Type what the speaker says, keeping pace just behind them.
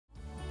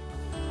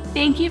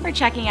Thank you for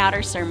checking out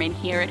our sermon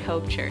here at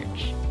Hope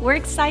Church. We're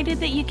excited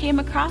that you came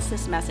across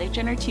this message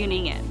and are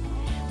tuning in.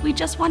 We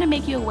just want to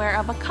make you aware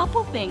of a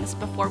couple things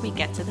before we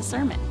get to the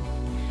sermon.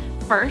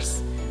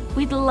 First,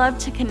 we'd love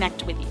to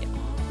connect with you.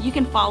 You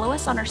can follow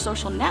us on our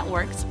social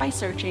networks by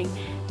searching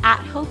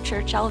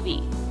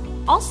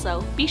 @HopeChurchLV.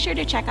 Also, be sure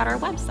to check out our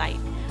website,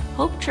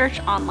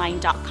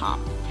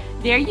 hopechurchonline.com.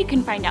 There you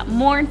can find out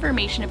more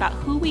information about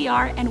who we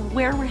are and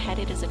where we're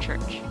headed as a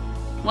church.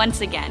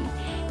 Once again,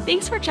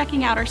 thanks for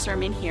checking out our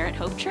sermon here at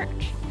Hope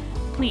Church.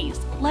 Please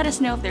let us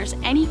know if there's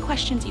any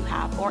questions you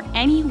have or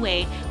any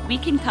way we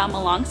can come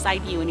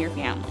alongside you and your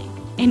family.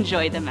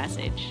 Enjoy the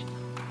message.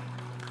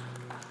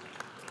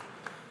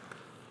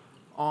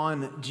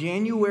 On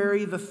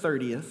January the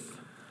 30th,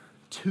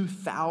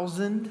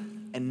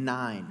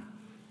 2009,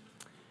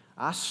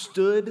 I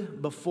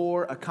stood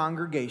before a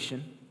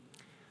congregation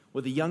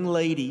with a young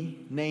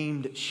lady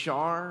named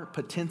Shar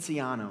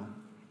Potenciano.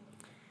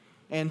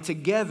 And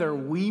together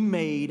we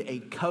made a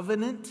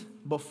covenant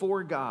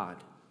before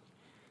God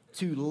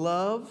to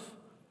love,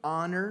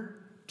 honor,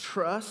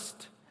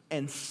 trust,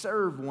 and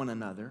serve one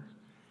another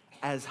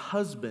as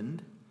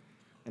husband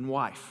and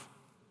wife.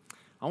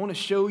 I want to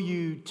show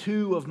you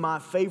two of my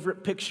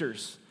favorite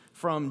pictures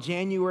from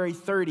January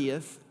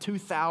 30th,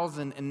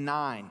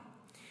 2009.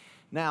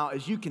 Now,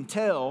 as you can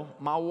tell,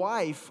 my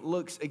wife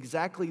looks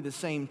exactly the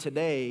same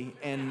today,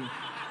 and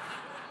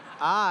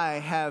I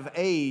have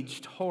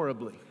aged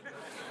horribly.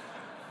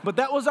 But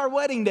that was our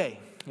wedding day,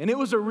 and it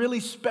was a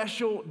really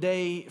special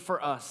day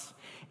for us.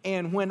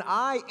 And when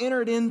I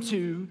entered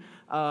into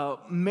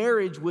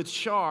marriage with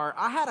Shar,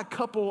 I had a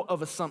couple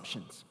of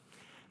assumptions.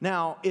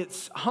 Now,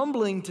 it's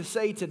humbling to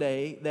say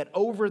today that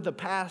over the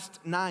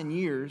past 9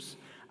 years,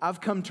 I've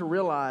come to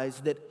realize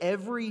that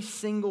every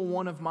single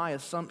one of my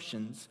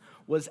assumptions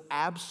was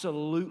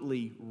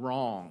absolutely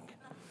wrong.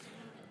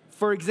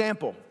 For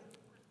example,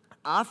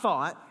 I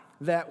thought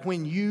that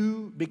when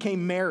you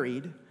became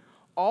married,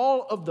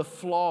 all of the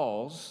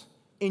flaws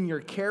in your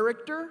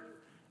character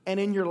and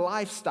in your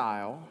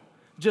lifestyle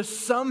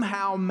just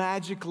somehow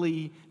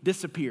magically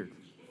disappeared.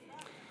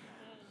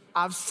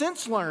 I've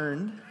since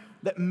learned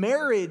that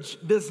marriage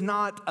does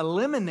not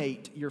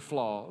eliminate your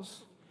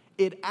flaws.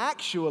 It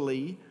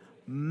actually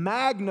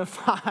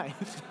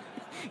magnifies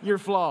your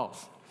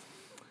flaws.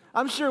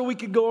 I'm sure we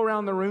could go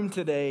around the room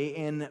today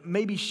and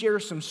maybe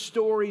share some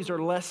stories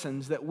or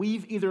lessons that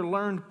we've either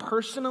learned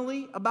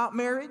personally about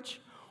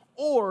marriage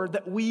or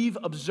that we've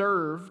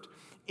observed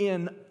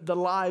in the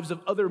lives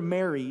of other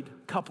married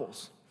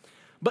couples.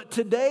 But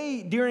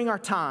today, during our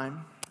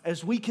time,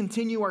 as we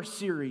continue our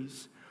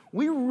series,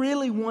 we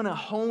really want to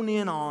hone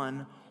in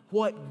on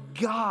what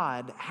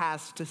God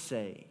has to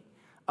say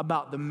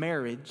about the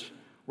marriage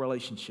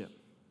relationship.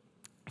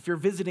 If you're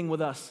visiting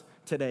with us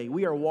today,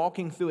 we are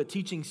walking through a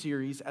teaching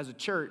series as a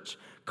church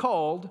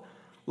called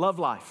Love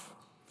Life,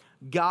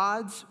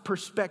 God's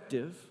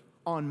perspective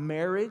on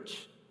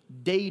marriage,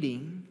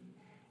 dating,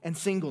 and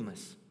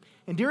singleness.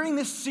 And during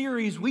this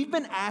series, we've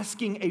been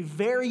asking a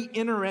very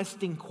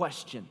interesting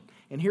question,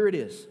 and here it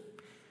is.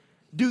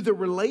 Do the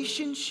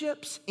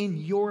relationships in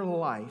your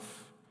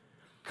life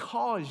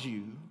cause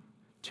you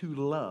to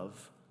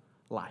love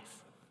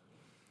life?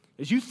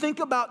 As you think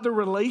about the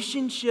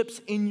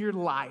relationships in your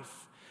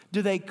life,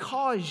 do they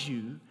cause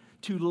you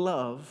to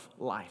love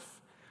life?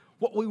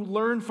 What we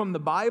learn from the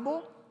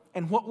Bible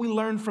and what we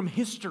learn from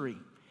history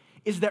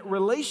is that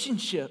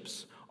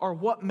relationships are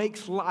what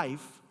makes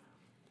life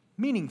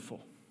meaningful.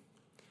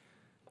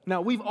 Now,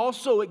 we've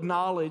also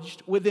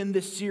acknowledged within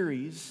this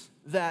series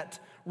that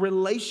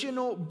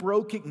relational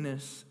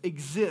brokenness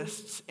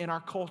exists in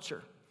our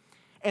culture,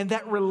 and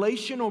that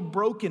relational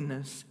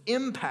brokenness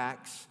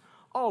impacts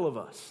all of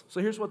us. So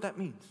here's what that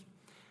means.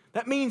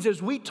 That means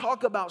as we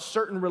talk about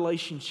certain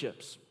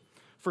relationships,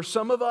 for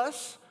some of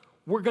us,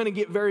 we're going to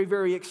get very,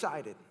 very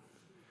excited.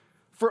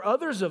 For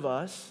others of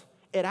us,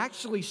 it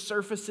actually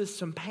surfaces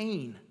some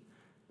pain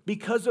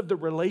because of the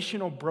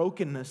relational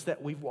brokenness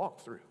that we've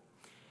walked through.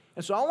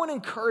 And so I want to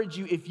encourage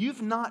you, if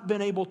you've not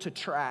been able to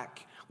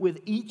track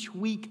with each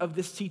week of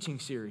this teaching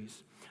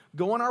series,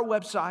 go on our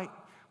website.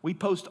 We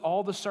post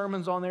all the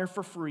sermons on there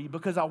for free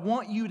because I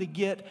want you to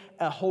get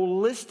a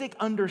holistic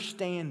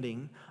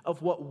understanding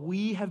of what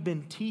we have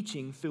been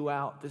teaching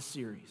throughout this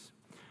series.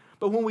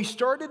 But when we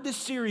started this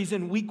series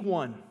in week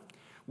 1,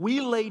 we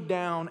laid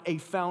down a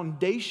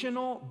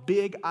foundational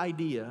big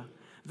idea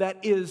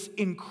that is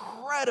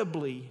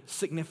incredibly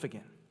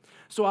significant.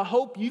 So I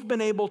hope you've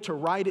been able to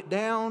write it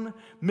down,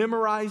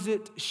 memorize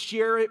it,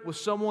 share it with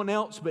someone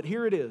else. But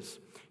here it is.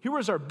 Here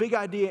was our big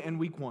idea in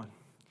week 1.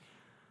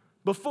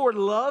 Before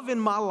love in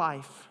my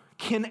life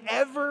can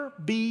ever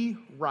be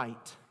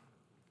right,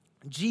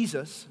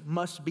 Jesus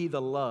must be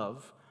the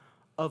love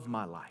of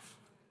my life.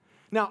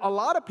 Now, a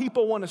lot of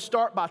people want to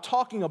start by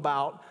talking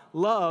about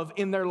love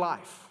in their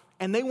life,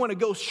 and they want to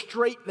go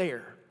straight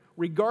there,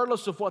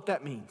 regardless of what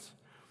that means.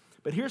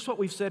 But here's what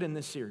we've said in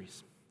this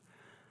series.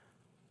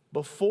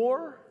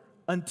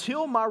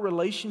 Until my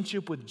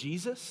relationship with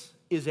Jesus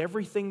is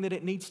everything that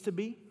it needs to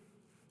be,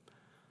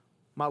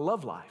 my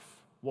love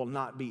life will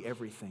not be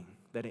everything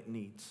that it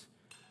needs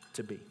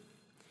to be.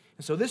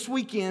 And so this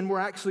weekend, we're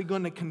actually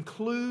going to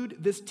conclude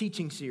this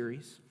teaching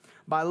series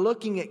by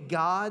looking at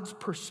God's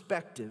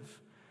perspective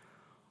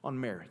on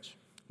marriage.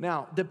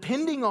 Now,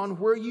 depending on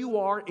where you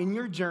are in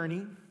your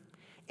journey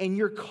and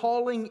your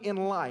calling in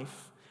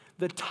life,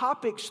 the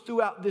topics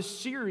throughout this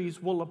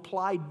series will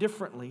apply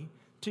differently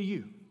to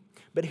you.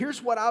 But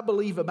here's what I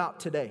believe about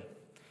today.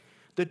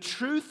 The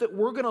truth that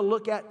we're going to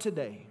look at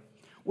today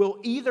will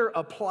either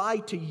apply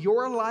to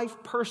your life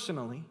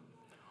personally,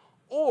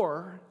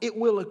 or it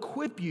will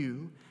equip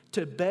you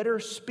to better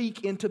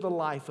speak into the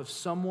life of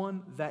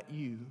someone that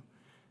you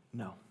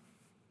know.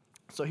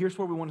 So here's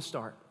where we want to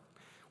start.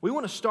 We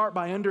want to start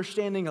by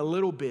understanding a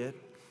little bit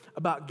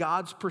about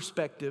God's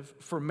perspective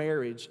for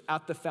marriage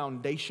at the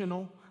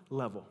foundational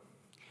level.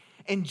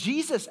 And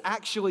Jesus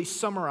actually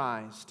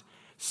summarized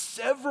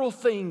several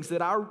things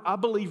that I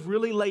believe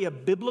really lay a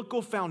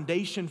biblical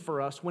foundation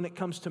for us when it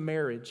comes to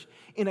marriage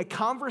in a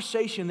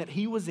conversation that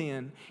he was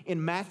in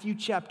Matthew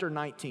chapter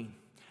 19.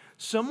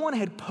 Someone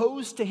had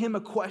posed to him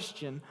a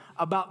question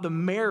about the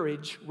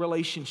marriage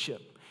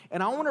relationship.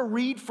 And I want to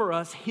read for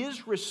us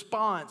his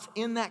response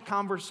in that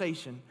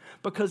conversation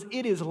because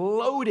it is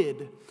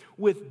loaded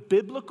with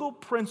biblical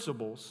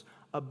principles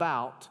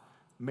about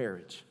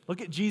marriage. Look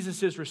at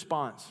Jesus'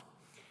 response.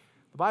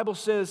 The Bible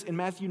says in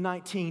Matthew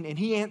 19, and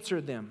he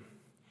answered them,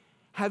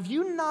 "Have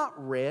you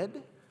not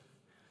read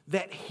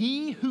that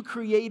he who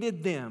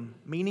created them,"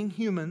 meaning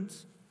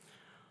humans,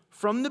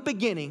 "from the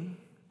beginning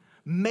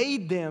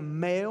made them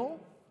male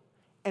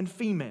and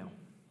female,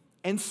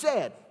 and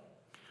said,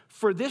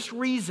 for this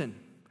reason,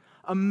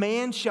 a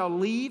man shall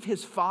leave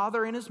his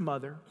father and his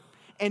mother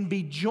and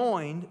be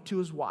joined to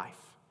his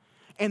wife,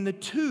 and the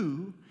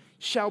two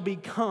shall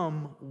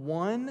become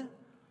one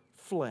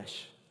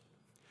flesh,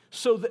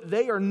 so that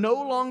they are no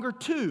longer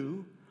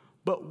two,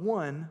 but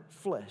one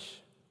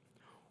flesh.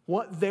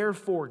 What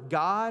therefore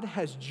God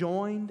has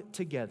joined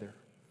together,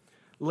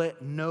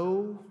 let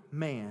no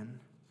man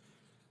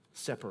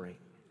separate."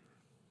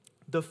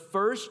 The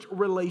first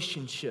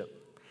relationship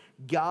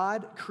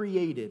God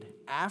created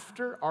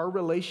after our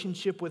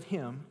relationship with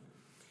Him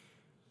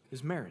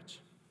is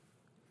marriage.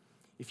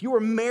 If you are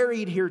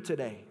married here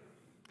today,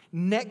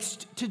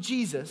 next to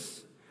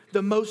Jesus,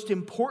 the most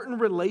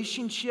important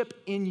relationship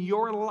in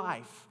your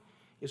life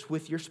is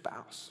with your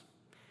spouse.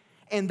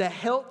 And the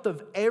health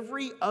of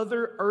every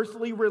other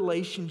earthly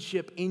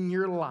relationship in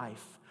your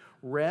life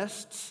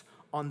rests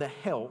on the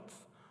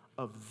health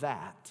of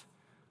that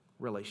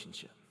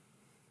relationship.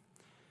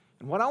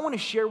 And what I want to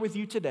share with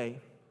you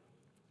today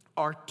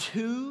are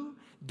two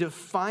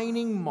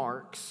defining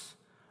marks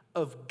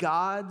of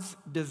God's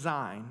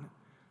design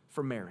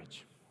for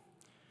marriage.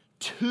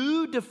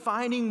 Two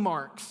defining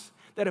marks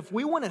that if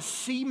we want to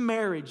see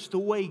marriage the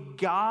way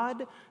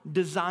God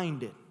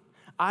designed it,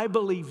 I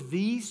believe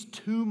these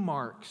two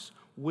marks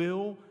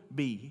will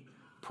be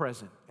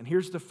present. And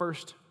here's the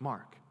first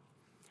mark: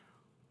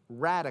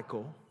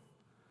 radical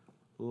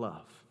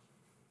love.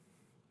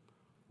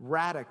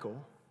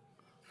 Radical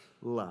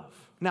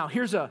love. Now,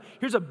 here's a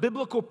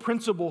biblical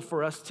principle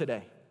for us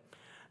today.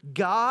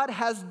 God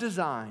has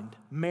designed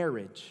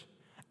marriage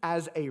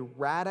as a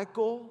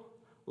radical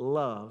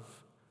love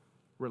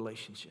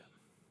relationship.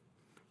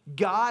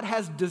 God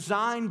has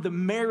designed the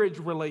marriage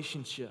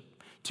relationship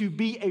to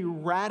be a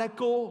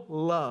radical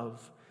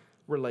love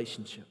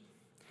relationship.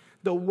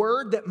 The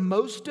word that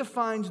most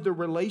defines the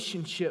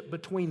relationship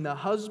between the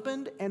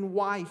husband and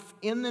wife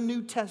in the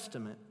New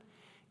Testament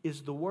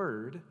is the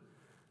word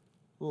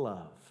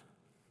love.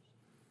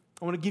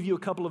 I want to give you a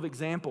couple of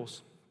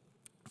examples.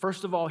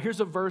 First of all, here's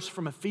a verse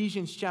from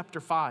Ephesians chapter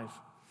 5.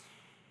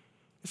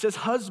 It says,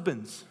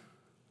 "Husbands,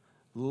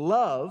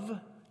 love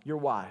your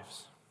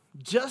wives,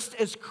 just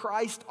as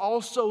Christ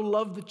also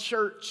loved the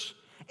church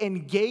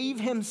and gave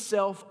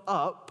himself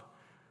up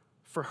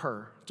for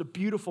her." It's a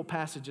beautiful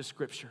passage of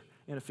scripture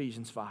in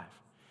Ephesians 5.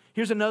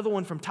 Here's another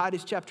one from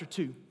Titus chapter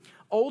 2.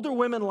 "Older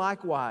women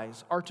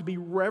likewise are to be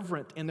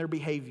reverent in their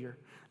behavior,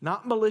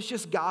 not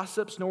malicious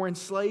gossips, nor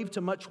enslaved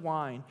to much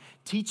wine,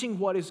 teaching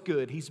what is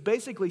good." He's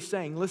basically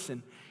saying,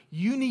 listen,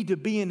 you need to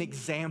be an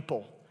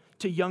example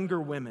to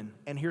younger women,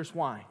 and here's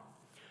why.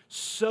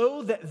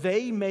 So that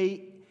they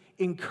may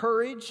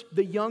encourage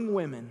the young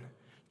women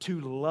to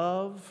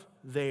love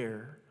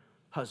their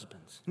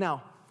husbands.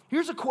 Now,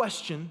 here's a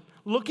question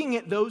looking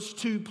at those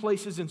two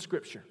places in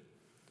Scripture.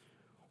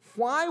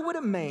 Why would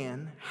a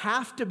man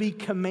have to be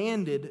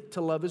commanded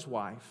to love his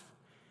wife,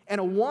 and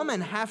a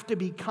woman have to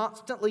be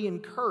constantly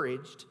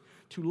encouraged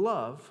to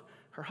love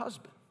her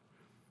husband?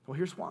 Well,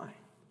 here's why.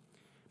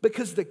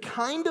 Because the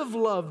kind of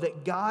love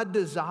that God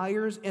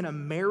desires in a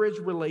marriage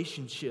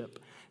relationship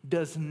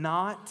does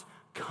not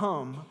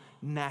come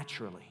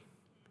naturally.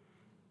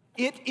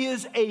 It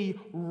is a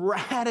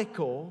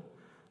radical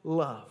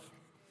love.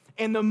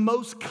 And the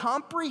most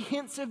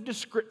comprehensive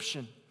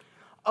description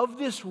of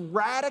this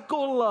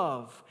radical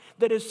love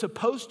that is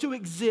supposed to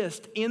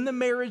exist in the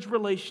marriage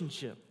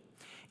relationship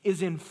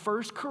is in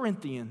 1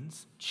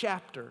 Corinthians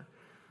chapter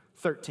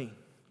 13.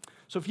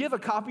 So if you have a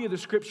copy of the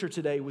scripture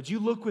today, would you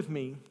look with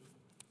me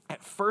at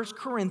 1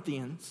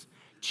 Corinthians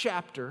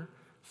chapter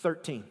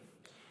 13.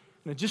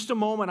 In just a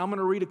moment, I'm going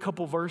to read a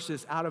couple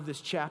verses out of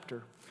this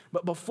chapter.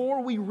 But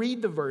before we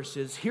read the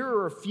verses, here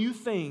are a few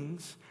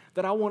things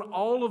that I want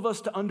all of us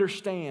to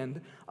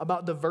understand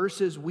about the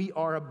verses we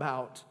are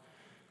about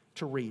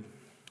to read.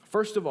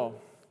 First of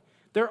all,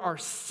 there are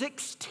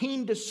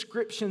 16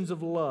 descriptions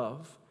of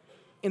love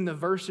in the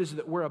verses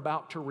that we're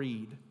about to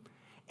read,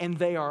 and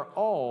they are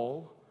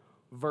all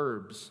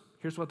verbs.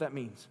 Here's what that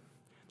means.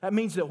 That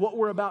means that what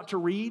we're about to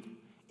read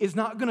is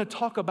not going to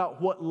talk about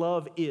what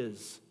love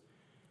is.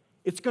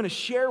 It's going to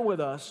share with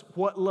us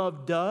what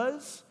love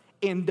does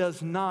and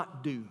does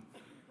not do.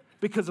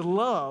 Because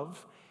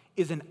love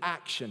is an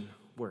action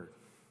word.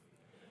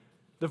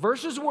 The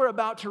verses we're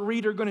about to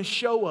read are going to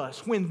show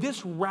us when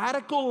this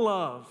radical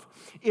love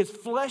is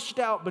fleshed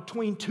out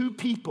between two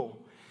people,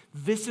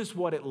 this is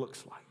what it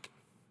looks like.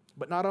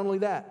 But not only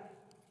that,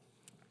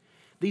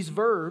 these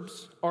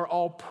verbs are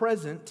all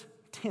present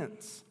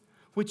tense,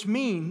 which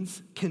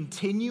means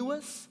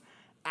continuous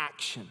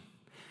action.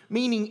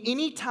 Meaning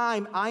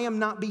anytime I am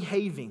not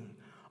behaving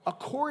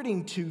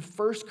according to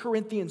 1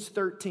 Corinthians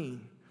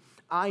 13,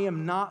 I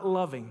am not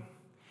loving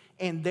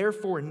and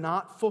therefore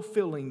not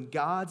fulfilling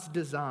God's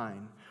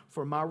design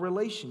for my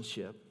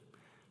relationship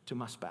to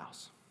my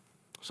spouse.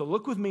 So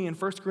look with me in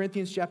 1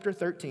 Corinthians chapter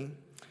 13.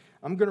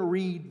 I'm going to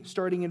read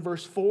starting in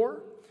verse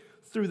 4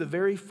 through the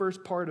very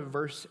first part of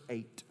verse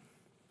 8.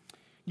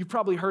 You've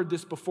probably heard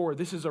this before.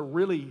 This is a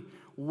really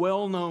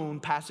well-known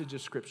passage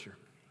of Scripture.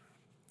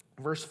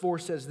 Verse 4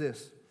 says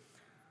this: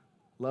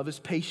 love is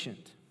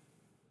patient,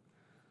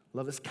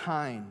 love is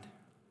kind,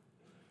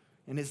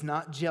 and is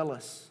not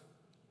jealous.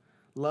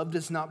 Love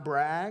does not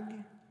brag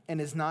and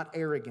is not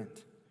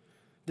arrogant,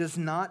 does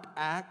not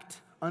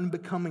act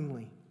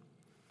unbecomingly.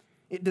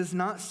 It does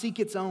not seek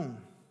its own,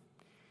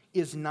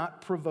 is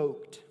not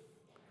provoked,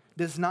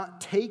 does not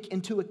take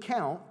into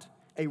account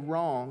a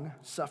wrong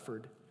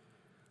suffered,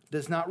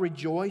 does not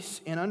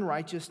rejoice in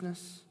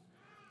unrighteousness,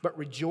 but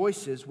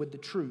rejoices with the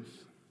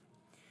truth.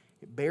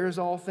 It bears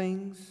all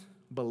things,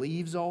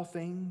 believes all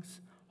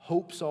things,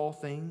 hopes all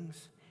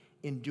things,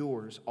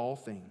 endures all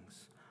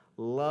things.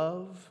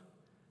 Love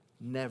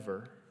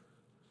never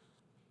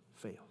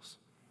fails.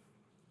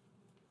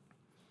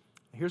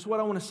 Here's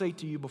what I want to say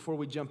to you before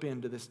we jump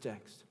into this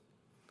text.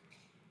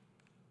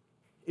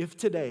 If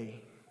today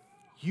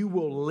you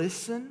will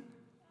listen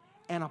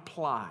and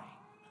apply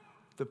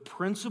the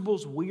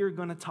principles we are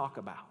going to talk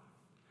about,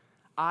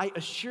 I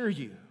assure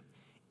you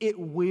it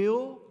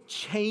will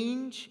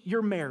change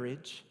your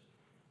marriage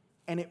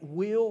and it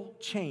will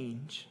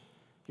change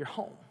your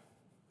home.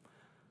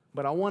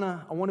 But I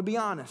want to be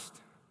honest.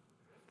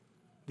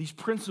 These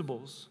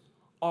principles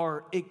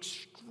are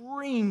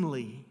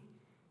extremely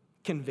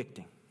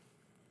convicting.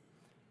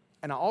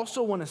 And I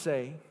also want to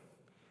say,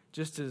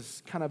 just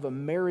as kind of a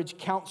marriage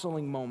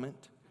counseling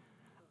moment,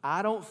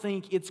 I don't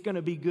think it's going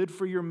to be good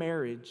for your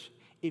marriage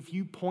if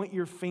you point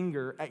your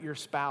finger at your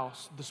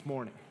spouse this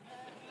morning.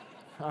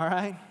 All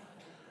right?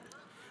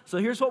 So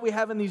here's what we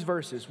have in these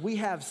verses. We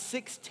have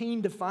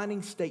 16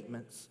 defining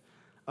statements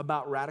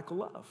about radical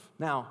love.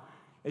 Now,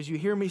 as you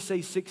hear me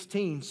say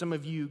 16, some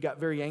of you got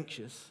very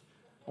anxious.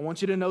 I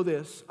want you to know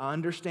this. I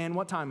understand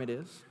what time it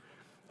is.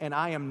 And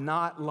I am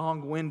not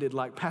long-winded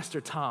like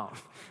Pastor Tom.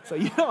 So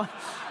you don't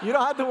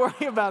have to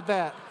worry about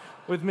that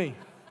with me.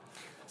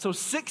 So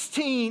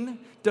 16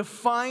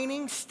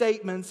 defining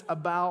statements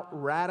about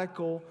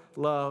radical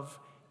love.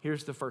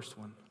 Here's the first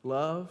one.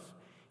 Love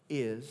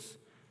is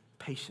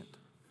patient.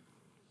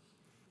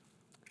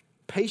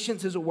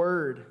 Patience is a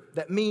word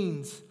that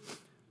means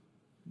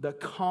the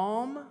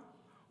calm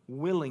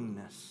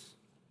willingness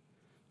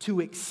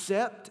to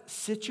accept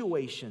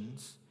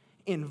situations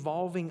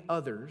involving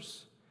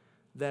others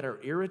that are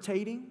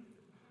irritating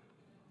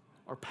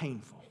or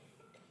painful.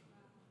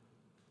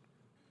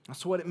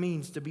 That's what it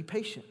means to be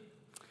patient.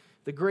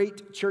 The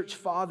great church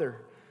father,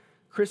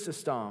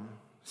 Chrysostom,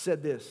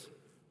 said this: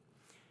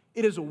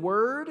 it is a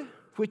word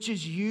which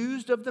is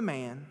used of the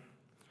man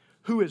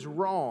who is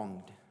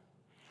wronged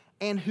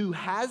and who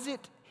has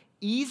it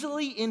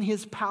easily in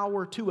his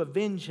power to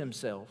avenge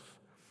himself,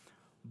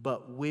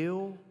 but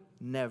will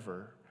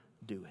never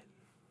do it.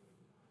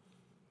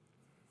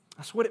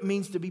 That's what it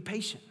means to be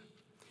patient.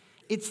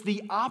 It's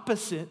the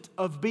opposite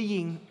of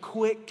being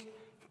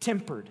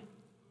quick-tempered.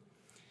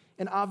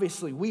 And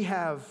obviously, we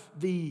have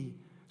the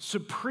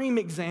supreme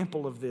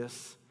example of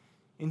this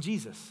in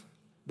Jesus.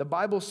 The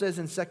Bible says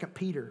in 2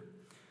 Peter,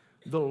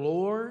 the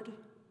Lord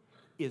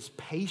is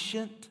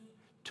patient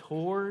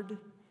toward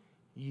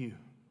you.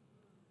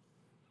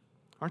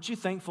 Aren't you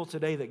thankful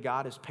today that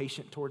God is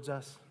patient towards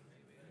us?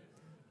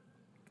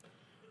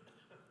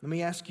 Let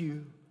me ask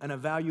you an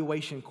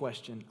evaluation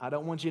question. I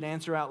don't want you to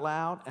answer out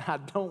loud, and I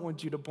don't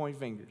want you to point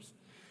fingers.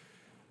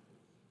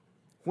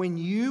 When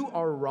you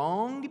are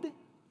wronged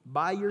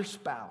by your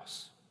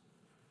spouse,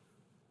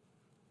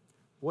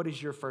 what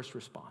is your first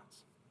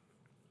response?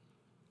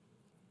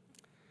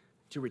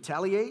 To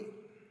retaliate?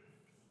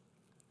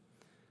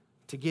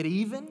 To get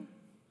even?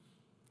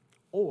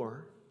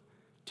 or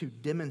to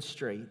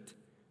demonstrate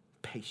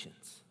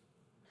patience.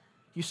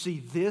 You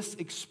see, this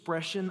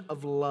expression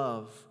of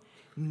love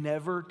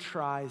never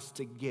tries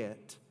to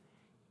get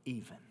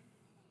even.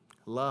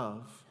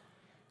 Love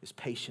is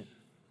patient.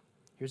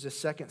 Here's a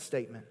second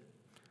statement.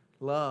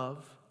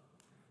 Love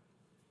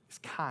is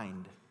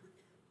kind.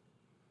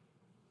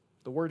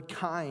 The word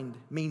kind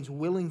means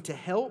willing to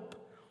help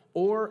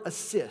or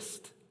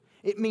assist.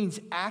 It means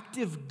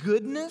active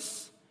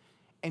goodness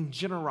and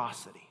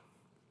generosity.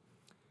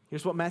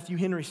 Here's what Matthew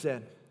Henry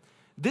said.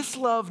 This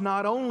love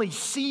not only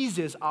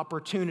seizes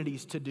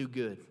opportunities to do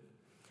good,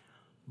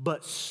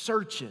 but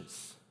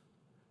searches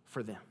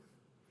for them.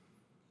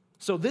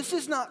 So this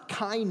is not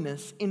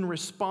kindness in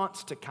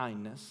response to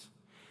kindness.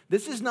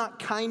 This is not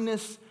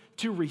kindness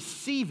to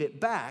receive it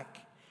back.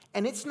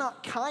 And it's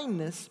not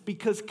kindness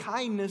because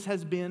kindness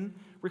has been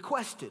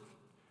requested.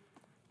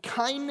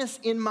 Kindness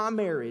in my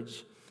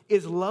marriage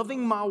is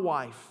loving my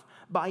wife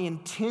by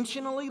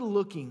intentionally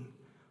looking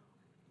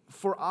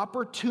for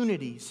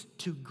opportunities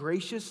to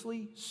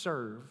graciously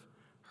serve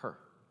her.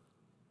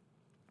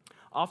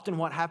 Often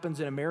what happens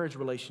in a marriage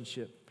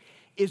relationship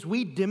is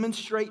we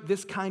demonstrate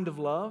this kind of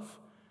love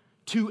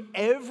to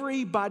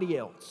everybody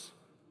else.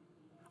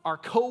 Our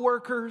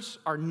coworkers,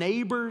 our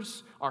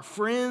neighbors, our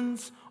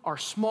friends, our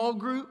small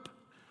group.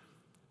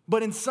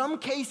 But in some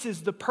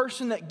cases, the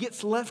person that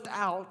gets left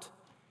out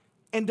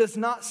and does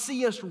not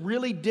see us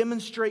really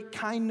demonstrate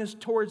kindness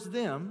towards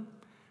them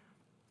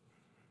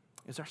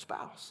is our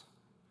spouse.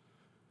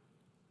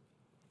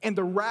 And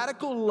the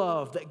radical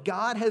love that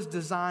God has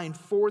designed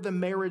for the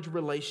marriage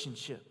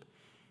relationship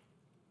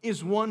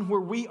is one where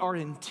we are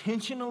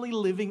intentionally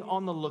living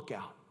on the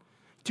lookout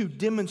to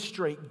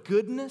demonstrate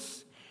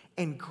goodness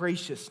and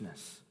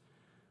graciousness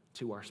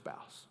to our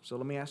spouse. So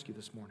let me ask you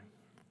this morning.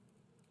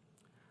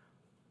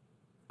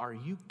 Are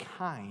you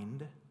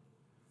kind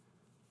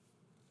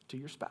to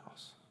your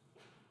spouse?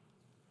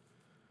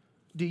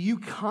 Do you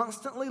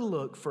constantly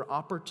look for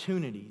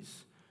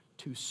opportunities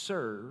to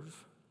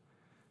serve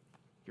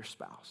your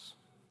spouse?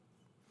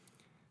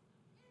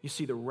 You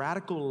see, the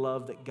radical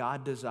love that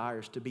God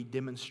desires to be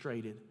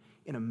demonstrated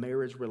in a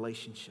marriage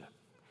relationship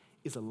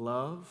is a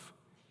love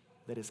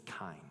that is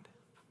kind.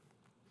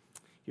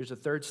 Here's a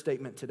third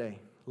statement today.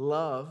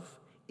 Love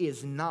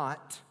is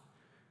not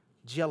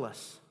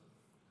jealous.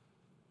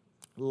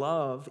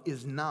 Love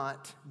is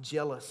not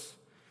jealous.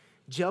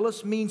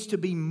 Jealous means to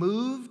be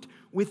moved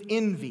with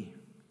envy.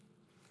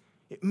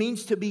 It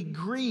means to be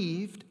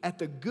grieved at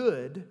the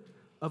good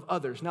of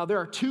others. Now, there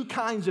are two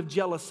kinds of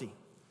jealousy.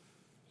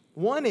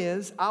 One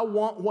is, I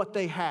want what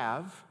they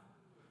have.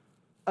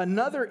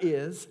 Another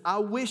is, I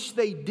wish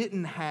they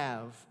didn't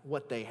have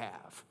what they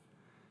have.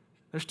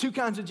 There's two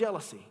kinds of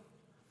jealousy.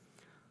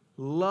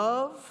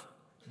 Love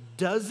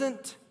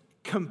doesn't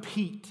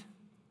compete.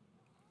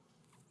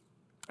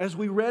 As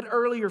we read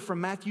earlier from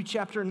Matthew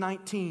chapter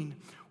 19,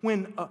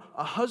 when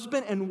a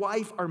husband and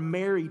wife are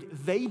married,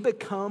 they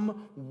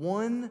become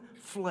one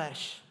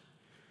flesh.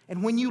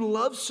 And when you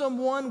love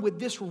someone with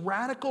this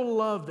radical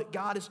love that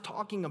God is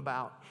talking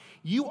about,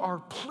 you are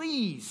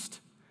pleased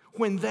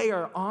when they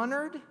are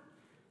honored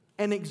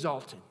and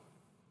exalted.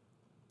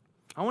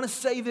 I want to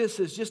say this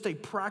as just a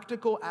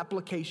practical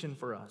application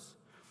for us.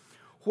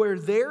 Where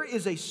there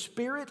is a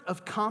spirit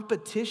of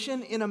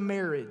competition in a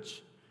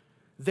marriage,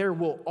 there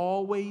will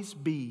always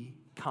be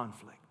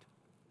conflict.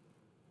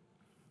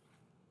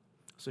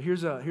 So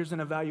here's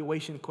an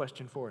evaluation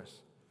question for us.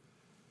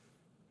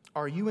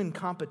 Are you in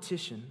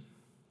competition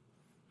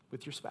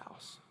with your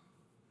spouse?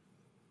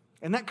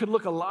 And that could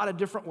look a lot of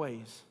different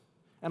ways.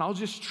 And I'll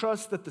just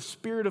trust that the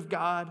Spirit of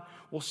God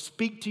will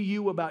speak to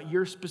you about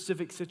your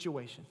specific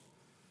situation.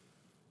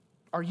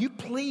 Are you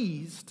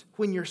pleased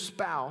when your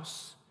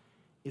spouse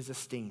is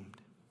esteemed?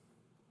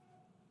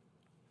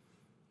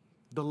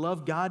 The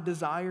love God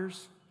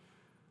desires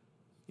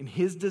in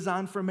His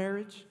design for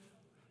marriage,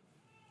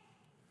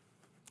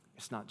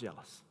 it's not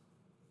jealous.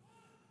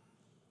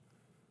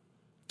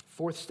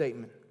 Fourth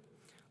statement,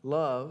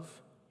 love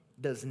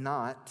does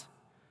not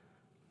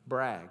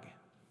brag.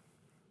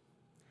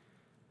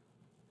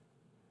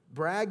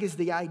 Brag is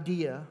the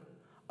idea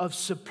of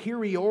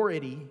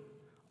superiority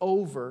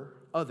over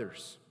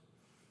others.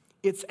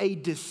 It's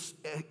a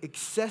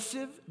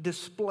excessive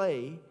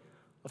display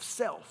of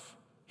self.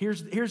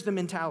 Here's the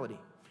mentality.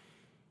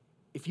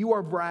 If you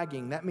are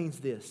bragging, that means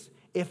this.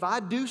 If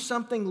I do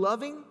something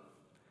loving,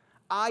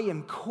 I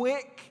am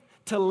quick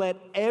to let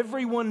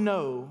everyone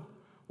know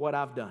what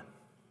I've done.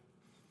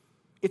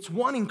 It's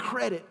wanting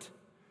credit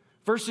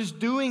versus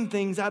doing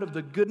things out of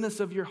the goodness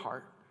of your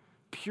heart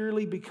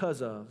purely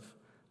because of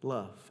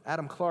love.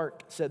 Adam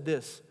Clark said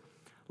this,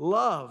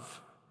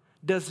 love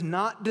does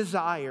not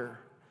desire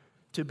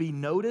to be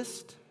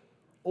noticed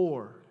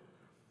or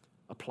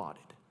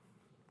applauded.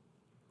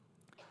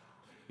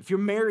 If you're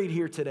married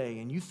here today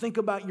and you think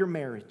about your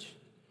marriage,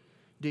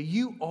 do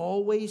you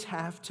always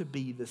have to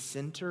be the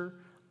center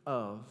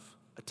of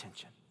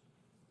attention?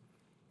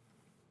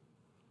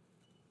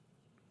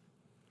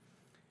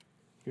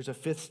 Here's a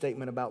fifth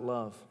statement about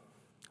love.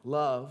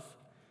 Love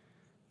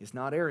is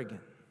not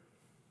arrogant.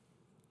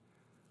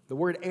 The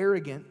word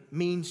arrogant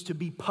means to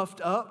be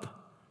puffed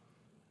up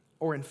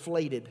or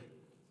inflated.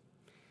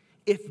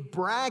 If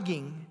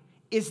bragging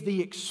is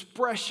the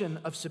expression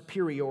of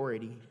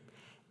superiority,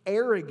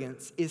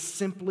 arrogance is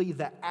simply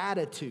the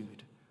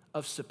attitude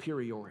of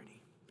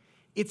superiority.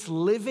 It's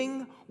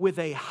living with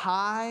a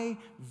high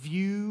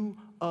view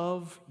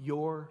of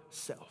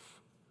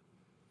yourself.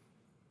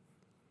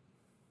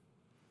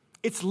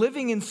 It's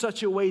living in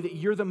such a way that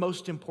you're the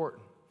most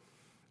important.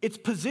 It's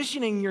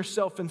positioning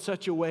yourself in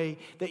such a way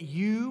that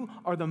you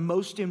are the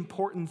most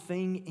important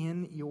thing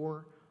in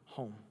your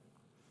home.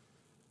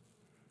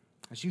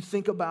 As you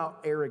think about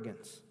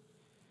arrogance,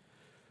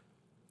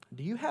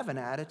 do you have an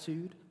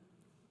attitude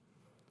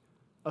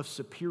of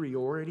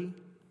superiority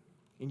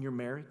in your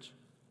marriage?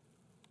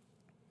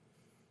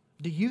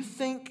 Do you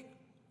think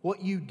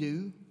what you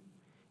do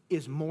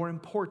is more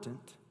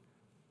important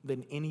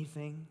than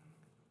anything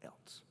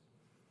else?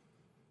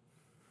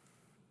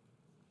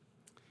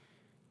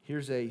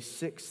 Here's a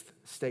sixth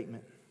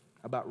statement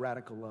about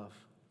radical love.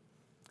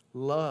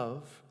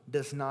 Love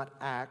does not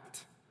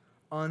act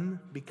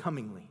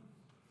unbecomingly.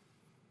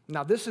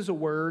 Now, this is a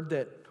word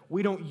that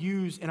we don't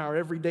use in our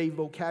everyday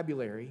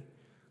vocabulary.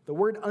 The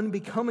word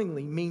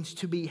unbecomingly means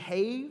to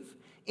behave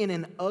in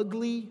an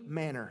ugly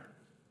manner.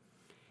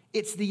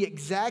 It's the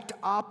exact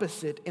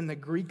opposite in the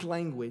Greek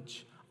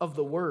language of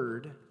the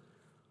word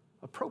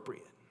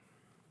appropriate.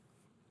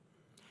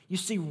 You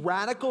see,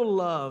 radical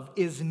love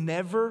is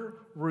never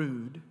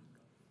rude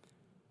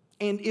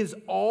and is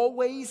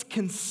always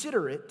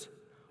considerate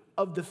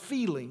of the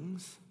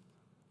feelings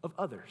of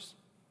others.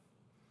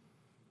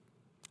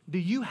 Do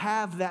you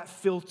have that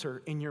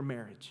filter in your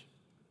marriage?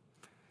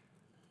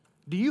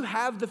 Do you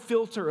have the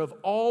filter of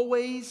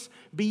always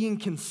being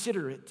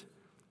considerate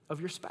of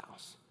your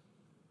spouse?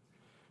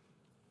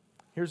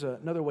 Here's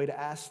another way to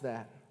ask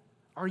that.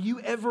 Are you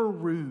ever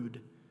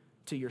rude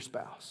to your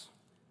spouse?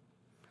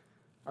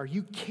 Are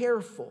you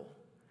careful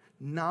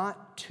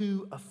not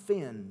to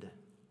offend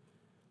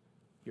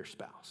your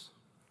spouse?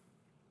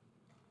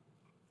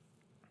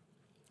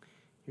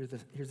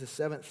 Here's the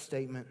seventh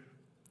statement.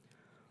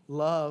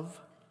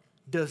 Love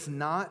does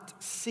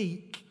not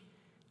seek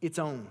its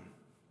own.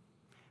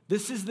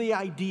 This is the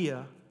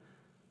idea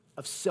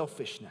of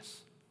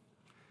selfishness.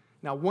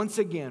 Now, once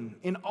again,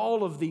 in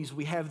all of these,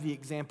 we have the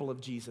example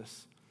of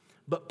Jesus.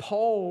 But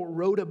Paul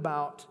wrote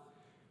about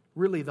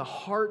really the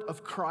heart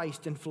of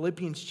Christ in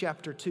Philippians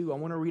chapter 2. I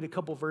want to read a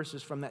couple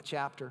verses from that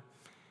chapter.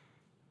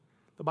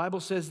 The Bible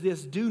says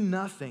this: do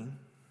nothing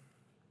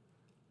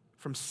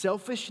from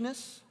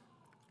selfishness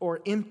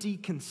or empty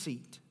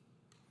conceit,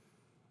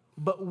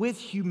 but with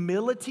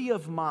humility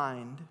of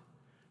mind,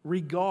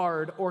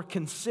 regard or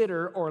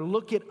consider or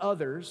look at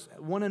others,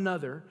 one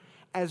another,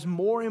 as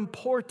more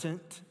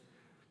important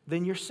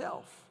than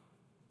yourself.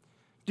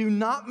 Do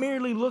not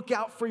merely look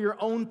out for your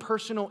own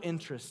personal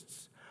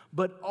interests,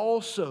 but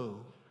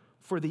also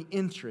for the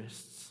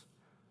interests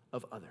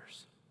of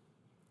others.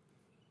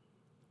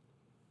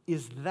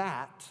 Is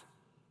that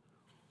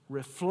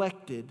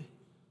reflected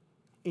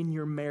in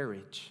your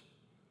marriage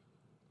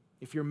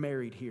if you're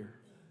married here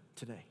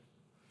today?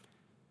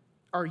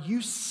 Are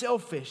you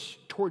selfish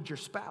toward your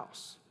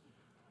spouse?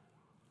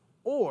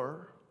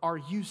 Or are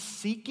you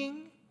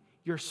seeking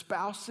your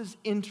spouse's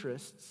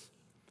interests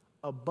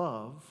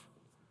above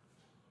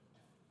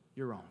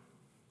your own?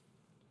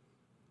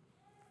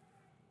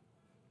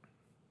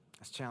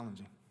 That's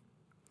challenging.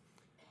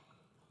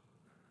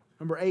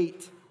 Number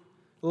 8,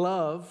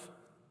 love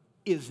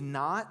is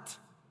not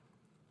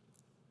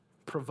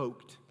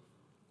provoked.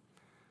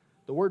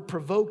 The word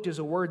provoked is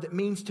a word that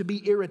means to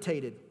be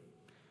irritated,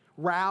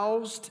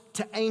 roused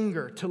to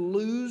anger, to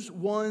lose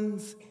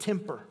one's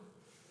temper.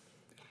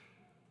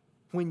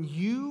 When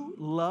you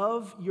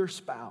love your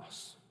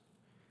spouse,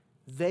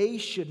 they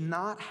should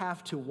not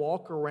have to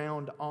walk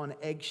around on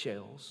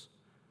eggshells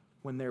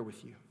when they're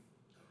with you.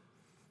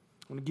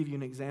 I want to give you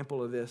an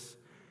example of this.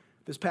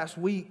 This past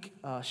week,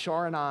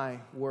 Shar and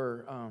I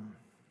were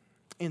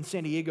in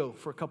San Diego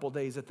for a couple of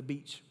days at the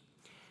beach.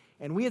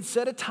 And we had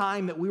set a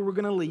time that we were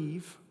going to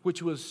leave,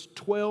 which was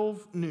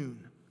 12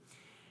 noon.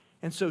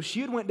 And so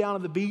she had went down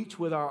to the beach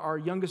with our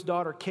youngest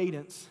daughter,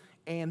 Cadence,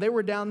 and they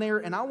were down there,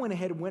 and I went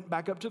ahead and went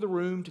back up to the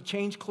room to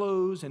change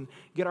clothes and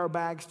get our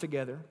bags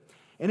together.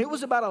 And it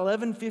was about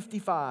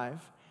 11:55,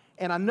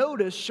 and I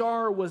noticed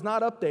Shar was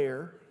not up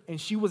there, and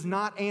she was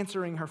not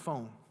answering her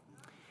phone.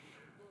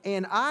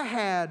 And I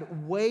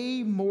had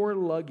way more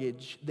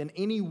luggage than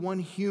any one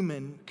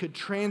human could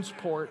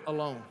transport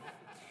alone.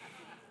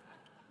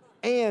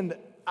 And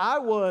I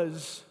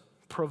was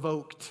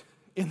provoked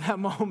in that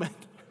moment.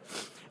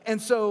 And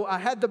so I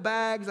had the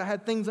bags, I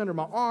had things under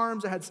my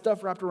arms, I had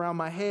stuff wrapped around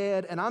my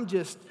head, and I'm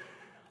just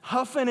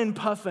huffing and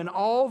puffing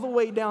all the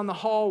way down the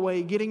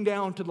hallway, getting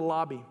down to the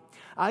lobby.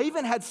 I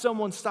even had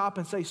someone stop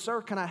and say,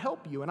 "Sir, can I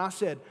help you?" And I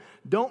said,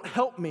 "Don't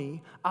help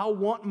me. I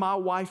want my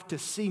wife to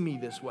see me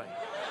this way."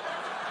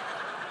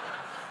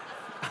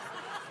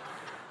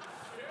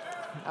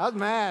 I was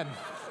mad.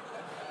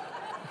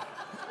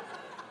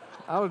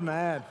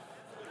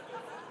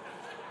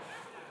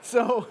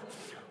 So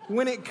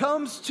when it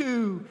comes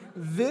to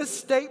this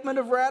statement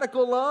of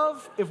radical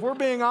love, if we're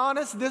being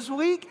honest, this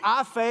week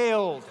I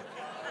failed.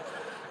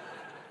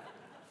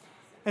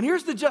 And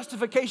here's the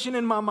justification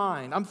in my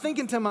mind. I'm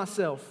thinking to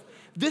myself,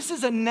 this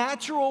is a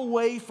natural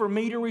way for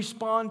me to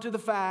respond to the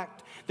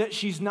fact that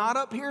she's not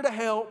up here to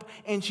help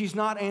and she's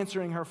not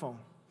answering her phone.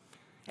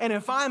 And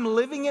if I'm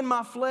living in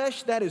my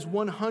flesh, that is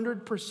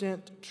 100%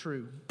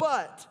 true.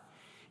 But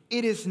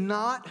it is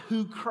not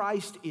who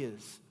Christ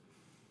is.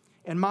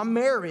 And my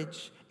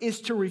marriage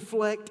is to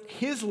reflect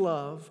His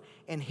love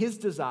and His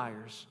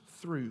desires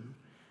through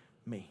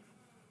me.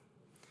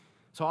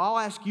 So I'll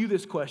ask you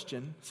this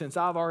question, since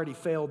I've already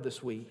failed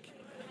this week.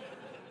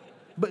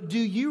 But do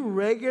you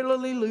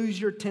regularly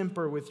lose your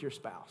temper with your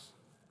spouse?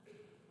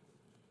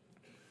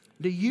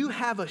 Do you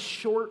have a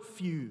short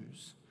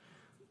fuse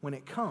when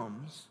it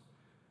comes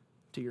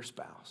to your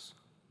spouse?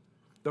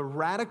 The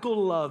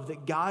radical love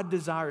that God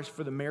desires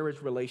for the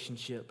marriage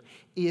relationship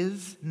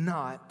is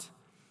not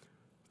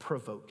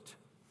provoked.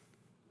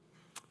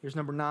 Here's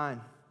number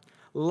 9.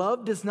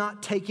 Love does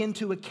not take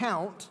into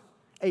account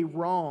a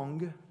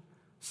wrong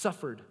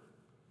suffered.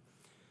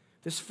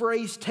 This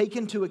phrase, take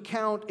into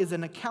account, is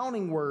an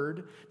accounting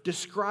word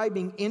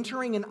describing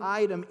entering an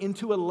item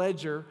into a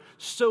ledger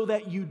so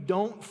that you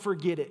don't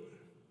forget it.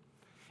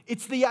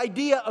 It's the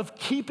idea of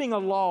keeping a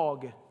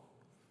log.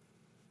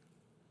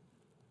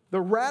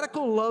 The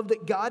radical love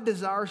that God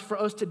desires for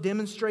us to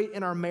demonstrate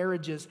in our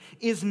marriages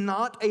is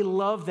not a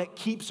love that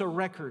keeps a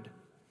record.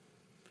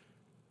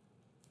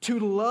 To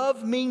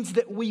love means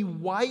that we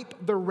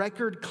wipe the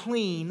record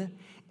clean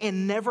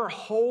and never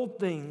hold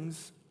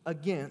things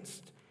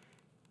against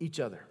each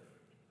other.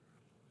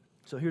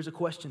 So here's a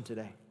question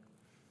today.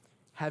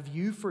 Have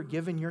you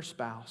forgiven your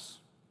spouse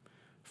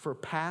for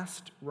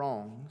past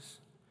wrongs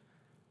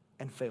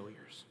and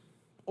failures?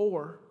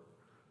 Or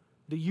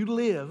do you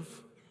live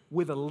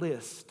with a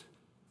list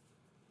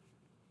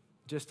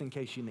just in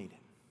case you need it?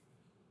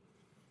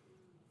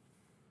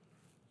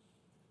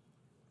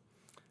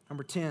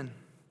 Number 10,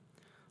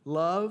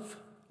 love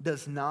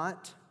does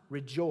not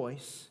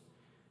rejoice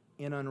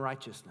in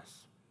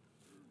unrighteousness.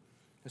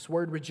 This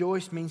word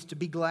rejoice means to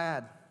be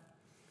glad.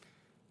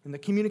 And the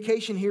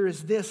communication here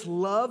is this: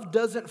 love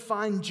doesn't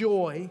find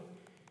joy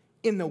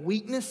in the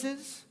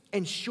weaknesses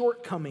and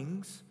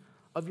shortcomings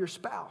of your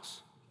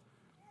spouse.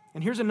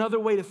 And here's another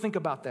way to think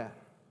about that.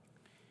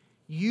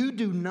 You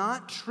do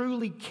not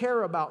truly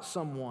care about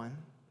someone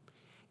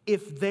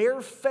if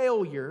their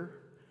failure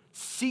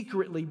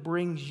secretly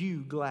brings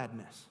you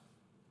gladness.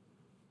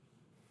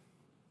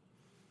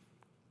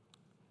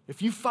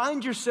 If you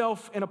find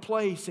yourself in a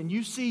place and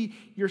you see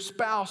your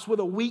spouse with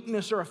a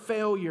weakness or a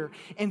failure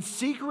and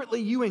secretly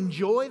you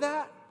enjoy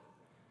that,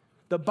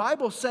 the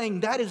Bible's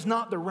saying that is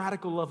not the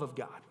radical love of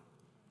God.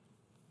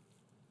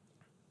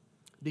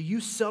 Do you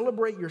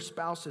celebrate your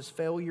spouse's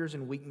failures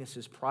and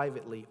weaknesses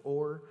privately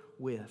or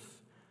with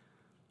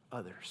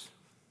others?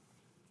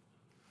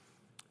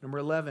 Number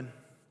 11,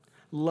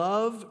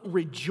 love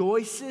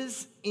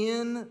rejoices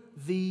in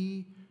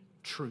the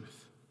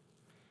truth.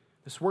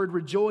 This word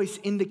rejoice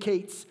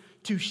indicates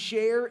to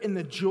share in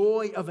the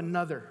joy of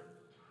another.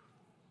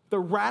 The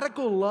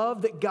radical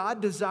love that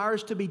God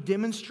desires to be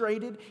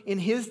demonstrated in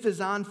His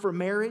design for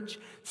marriage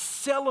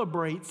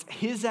celebrates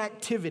His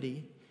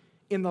activity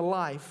in the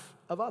life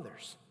of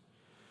others.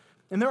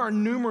 And there are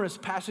numerous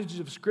passages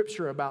of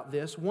Scripture about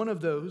this. One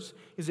of those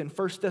is in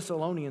 1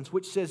 Thessalonians,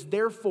 which says,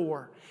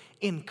 therefore,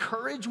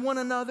 encourage one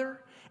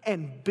another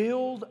and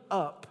build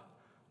up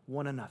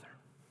one another.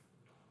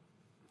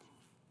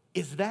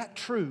 Is that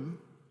true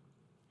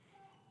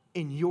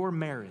in your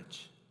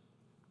marriage?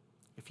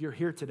 If you're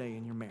here today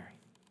and you're married,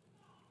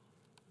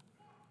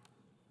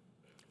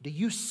 do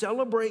you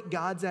celebrate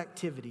God's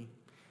activity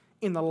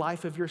in the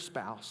life of your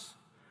spouse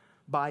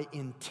by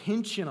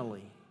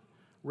intentionally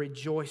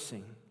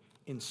rejoicing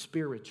in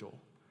spiritual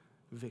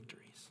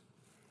victories?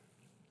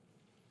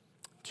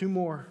 2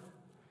 more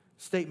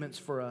statements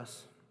for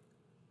us.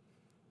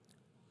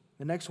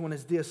 The next one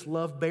is this: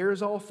 love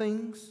bears all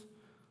things,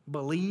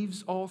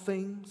 believes all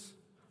things,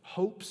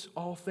 hopes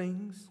all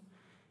things,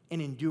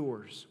 and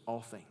endures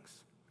all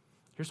things.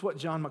 Here's what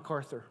John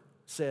MacArthur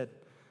said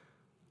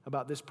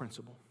about this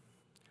principle.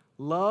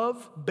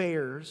 Love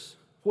bears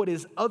what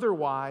is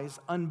otherwise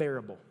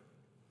unbearable.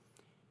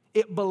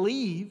 It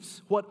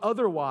believes what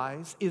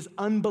otherwise is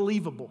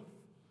unbelievable.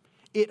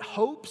 It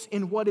hopes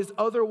in what is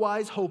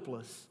otherwise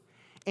hopeless,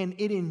 and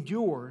it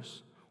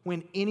endures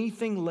when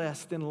anything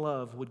less than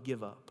love would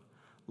give up.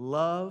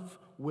 Love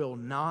will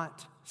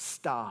not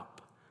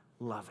stop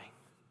loving.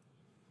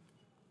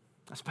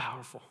 That's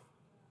powerful.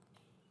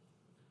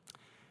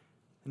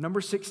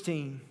 Number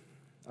 16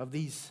 of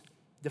these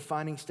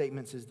defining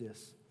statements is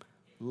this: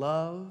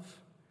 love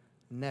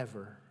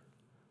never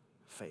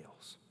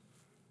fails.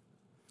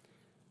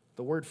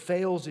 The word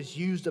fails is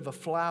used of a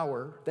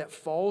flower that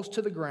falls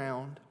to the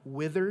ground,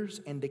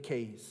 withers, and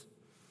decays.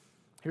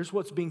 Here's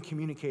what's being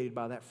communicated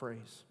by that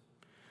phrase.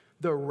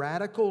 The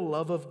radical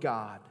love of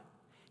God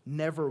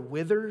never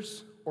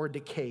withers or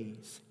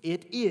decays.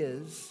 It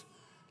is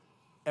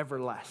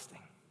everlasting.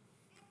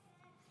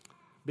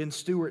 Ben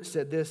Stewart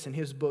said this in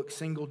his book,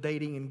 Single,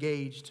 Dating,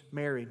 Engaged,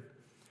 Married.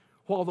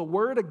 While the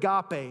word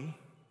agape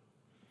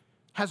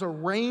has a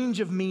range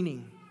of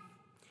meaning,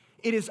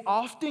 it is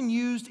often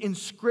used in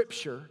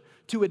Scripture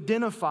to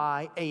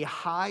identify a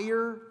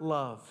higher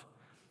love,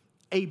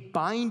 a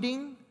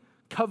binding,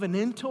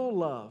 covenantal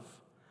love,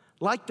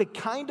 like the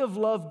kind of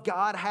love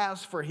God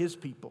has for His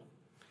people.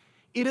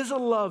 It is a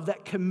love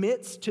that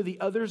commits to the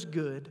other's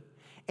good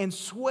and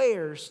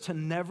swears to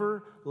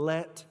never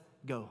let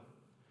go.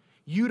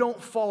 You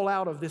don't fall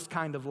out of this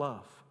kind of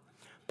love.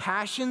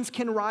 Passions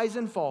can rise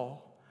and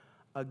fall.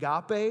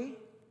 Agape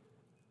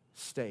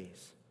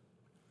stays.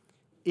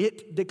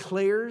 It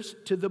declares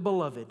to the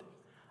beloved,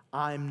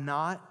 I'm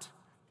not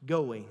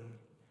going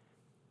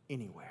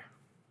anywhere.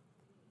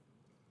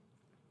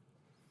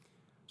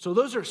 So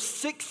those are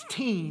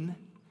 16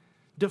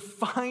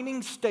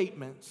 defining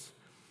statements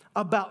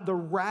about the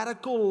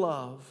radical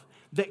love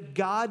that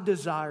God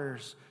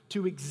desires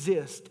to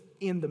exist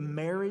in the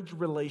marriage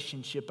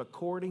relationship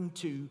according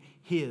to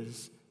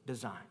His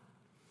design.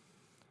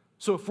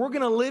 So if we're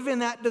going to live in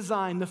that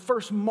design, the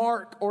first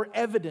mark or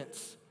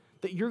evidence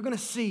that you're going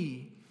to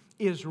see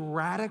is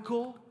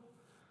radical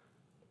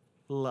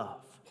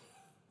love.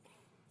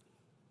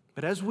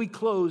 But as we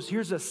close,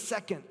 here's a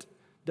second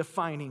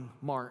defining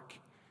mark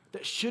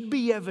that should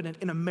be evident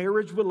in a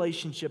marriage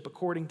relationship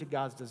according to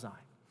God's design.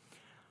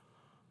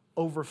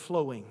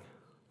 Overflowing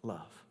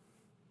love.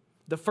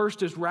 The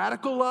first is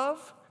radical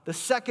love. The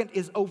second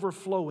is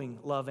overflowing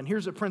love. And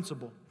here's a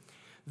principle.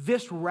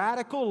 This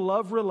radical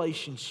love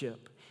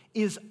relationship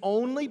is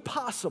only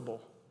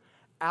possible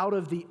out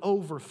of the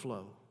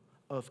overflow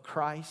of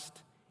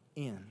Christ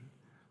in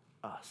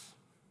us.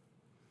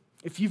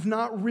 If you've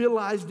not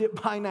realized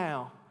it by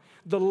now,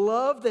 the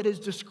love that is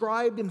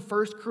described in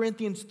 1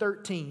 Corinthians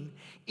 13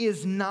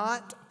 is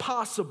not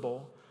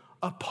possible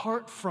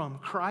apart from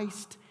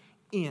Christ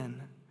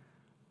in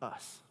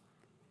us.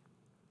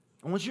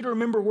 I want you to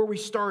remember where we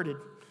started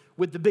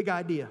with the big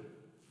idea.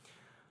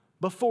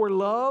 Before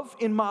love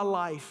in my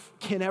life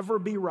can ever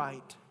be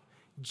right,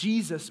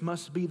 Jesus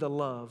must be the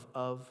love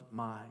of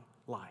my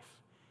life.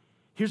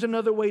 Here's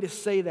another way to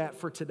say that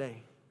for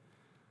today.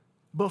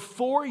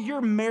 Before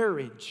your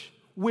marriage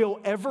will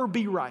ever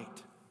be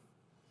right,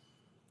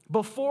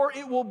 before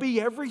it will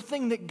be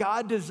everything that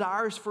God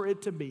desires for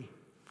it to be,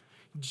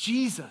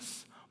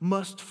 Jesus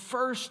must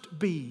first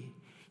be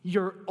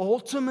your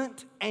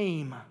ultimate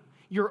aim,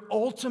 your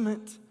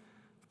ultimate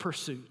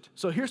pursuit.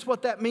 So here's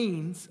what that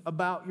means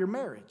about your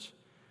marriage.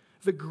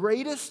 The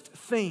greatest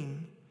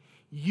thing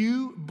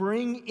you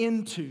bring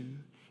into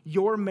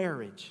your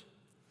marriage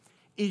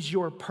is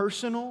your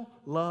personal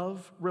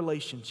love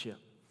relationship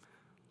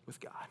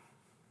with God.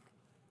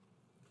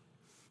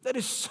 That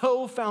is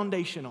so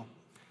foundational.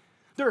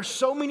 There are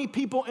so many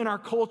people in our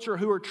culture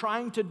who are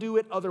trying to do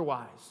it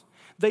otherwise.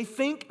 They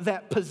think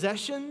that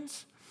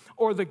possessions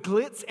or the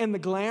glitz and the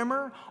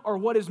glamour are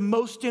what is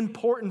most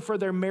important for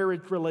their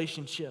marriage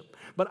relationship.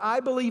 But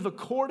I believe,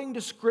 according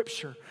to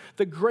Scripture,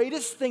 the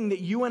greatest thing that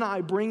you and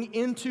I bring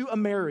into a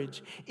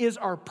marriage is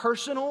our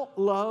personal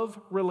love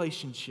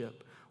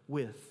relationship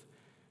with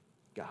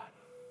God.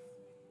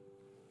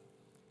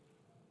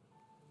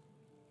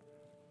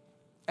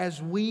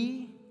 As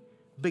we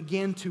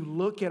begin to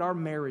look at our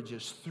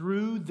marriages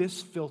through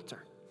this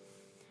filter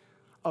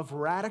of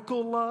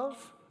radical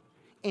love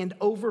and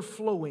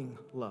overflowing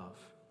love,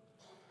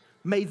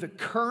 may the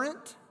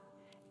current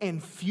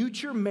and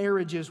future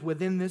marriages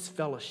within this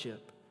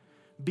fellowship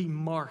be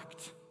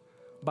marked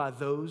by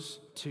those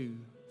two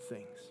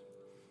things.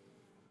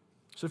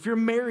 So if you're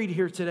married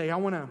here today, I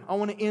want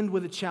to end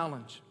with a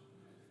challenge.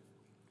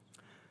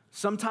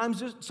 Sometime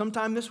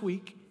this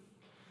week,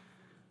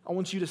 I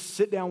want you to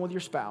sit down with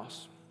your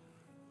spouse.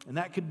 And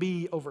that could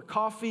be over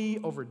coffee,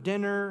 over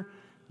dinner,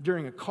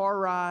 during a car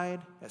ride,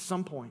 at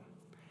some point.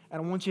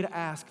 And I want you to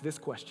ask this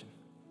question.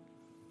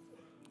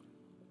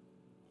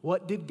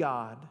 What did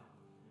God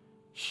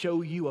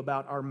show you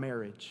about our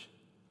marriage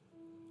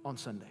on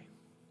Sunday?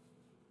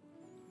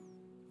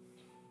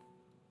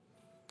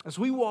 As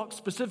we walk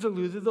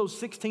specifically through those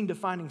 16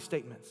 defining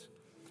statements,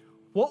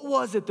 what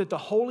was it that the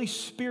Holy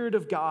Spirit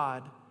of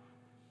God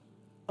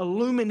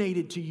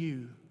illuminated to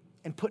you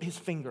and put His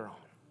finger on?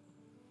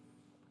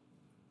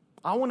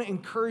 I want to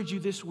encourage you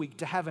this week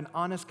to have an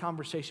honest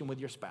conversation with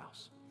your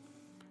spouse.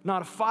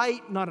 Not a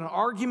fight, not an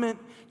argument,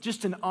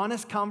 just an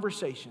honest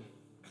conversation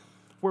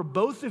where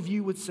both of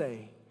you would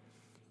say,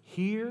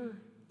 here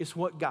is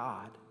what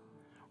God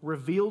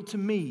revealed to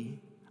me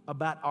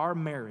about our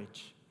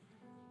marriage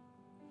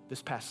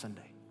this past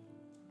Sunday.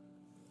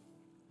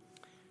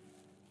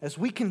 As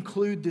we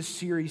conclude this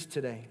series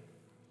today,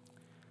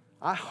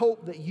 I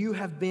hope that you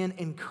have been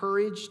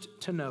encouraged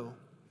to know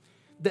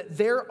that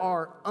there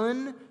are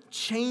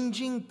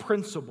unchanging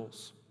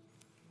principles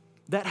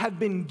that have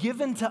been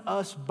given to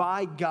us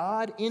by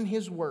God in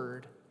His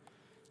Word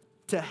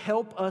to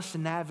help us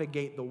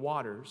navigate the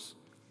waters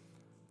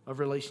of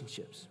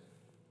relationships.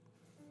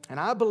 And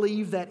I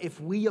believe that if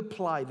we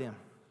apply them,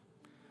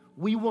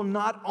 we will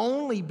not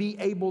only be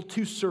able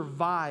to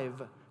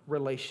survive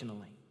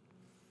relationally,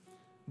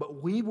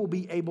 but we will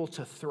be able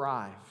to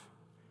thrive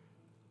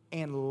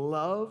and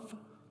love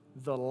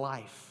the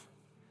life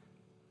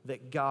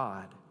that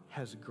God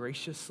has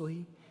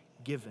graciously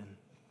given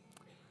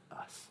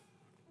us.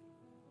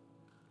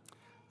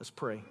 Let's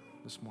pray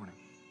this morning.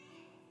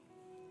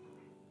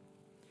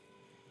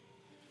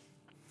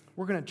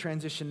 We're going to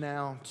transition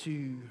now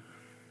to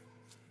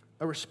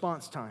a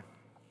response time.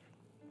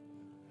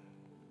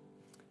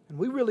 And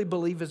we really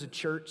believe as a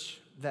church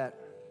that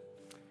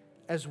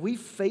as we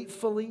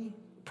faithfully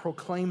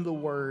proclaim the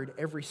word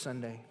every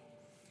Sunday,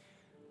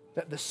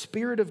 that the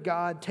Spirit of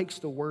God takes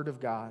the word of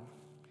God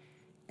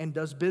and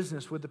does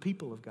business with the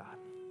people of God.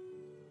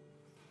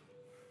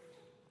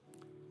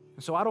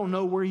 And so I don't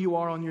know where you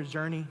are on your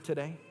journey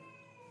today,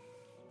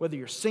 whether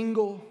you're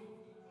single,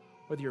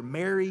 whether you're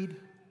married,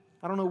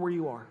 I don't know where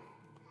you are.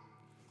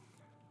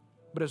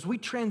 But as we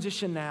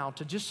transition now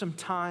to just some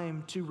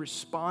time to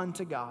respond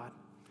to God,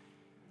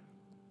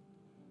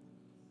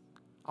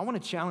 I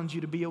want to challenge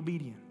you to be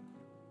obedient.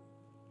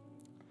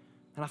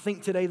 And I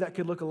think today that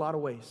could look a lot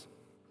of ways.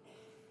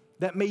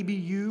 That may be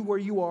you where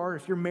you are,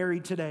 if you're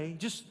married today,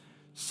 just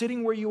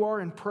sitting where you are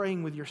and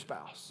praying with your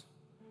spouse.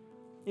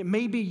 It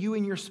may be you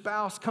and your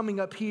spouse coming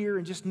up here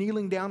and just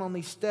kneeling down on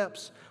these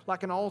steps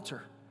like an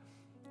altar.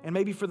 And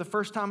maybe for the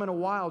first time in a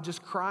while,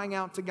 just crying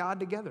out to God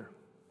together.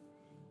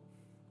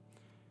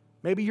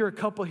 Maybe you're a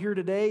couple here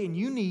today and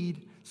you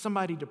need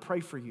somebody to pray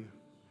for you.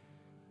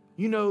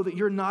 You know that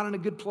you're not in a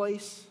good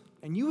place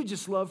and you would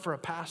just love for a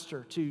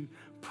pastor to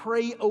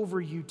pray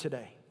over you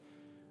today.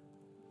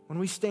 When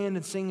we stand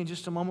and sing in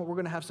just a moment, we're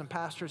going to have some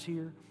pastors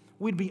here.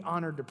 We'd be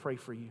honored to pray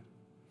for you.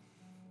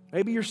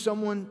 Maybe you're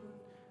someone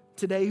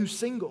today who's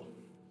single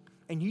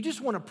and you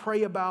just want to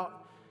pray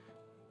about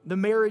the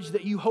marriage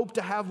that you hope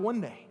to have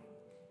one day.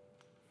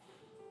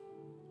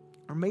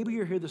 Or maybe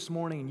you're here this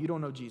morning and you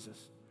don't know Jesus.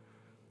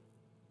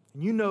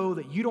 And you know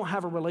that you don't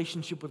have a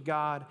relationship with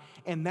God,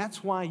 and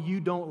that's why you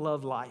don't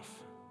love life.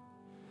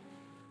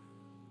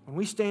 When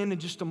we stand in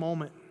just a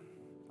moment,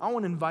 I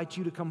want to invite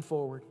you to come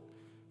forward.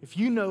 If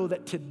you know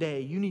that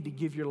today you need to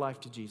give your life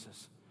to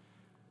Jesus,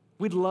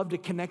 we'd love to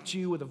connect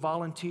you with a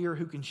volunteer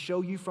who can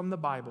show you from the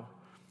Bible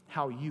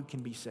how you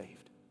can be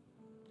saved.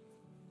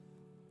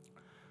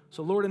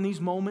 So Lord, in these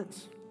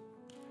moments,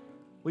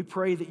 we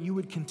pray that you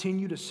would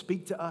continue to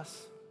speak to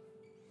us.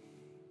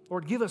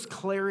 Lord, give us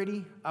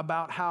clarity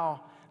about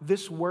how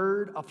this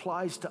word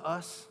applies to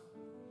us.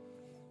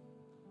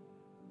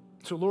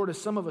 So Lord, as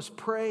some of us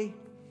pray,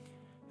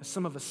 as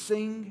some of us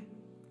sing,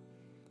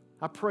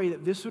 I pray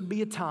that this would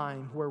be a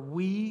time where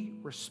we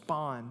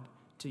respond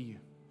to you.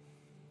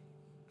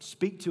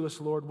 Speak to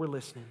us, Lord, we're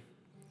listening.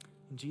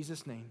 In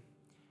Jesus' name,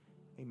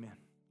 amen.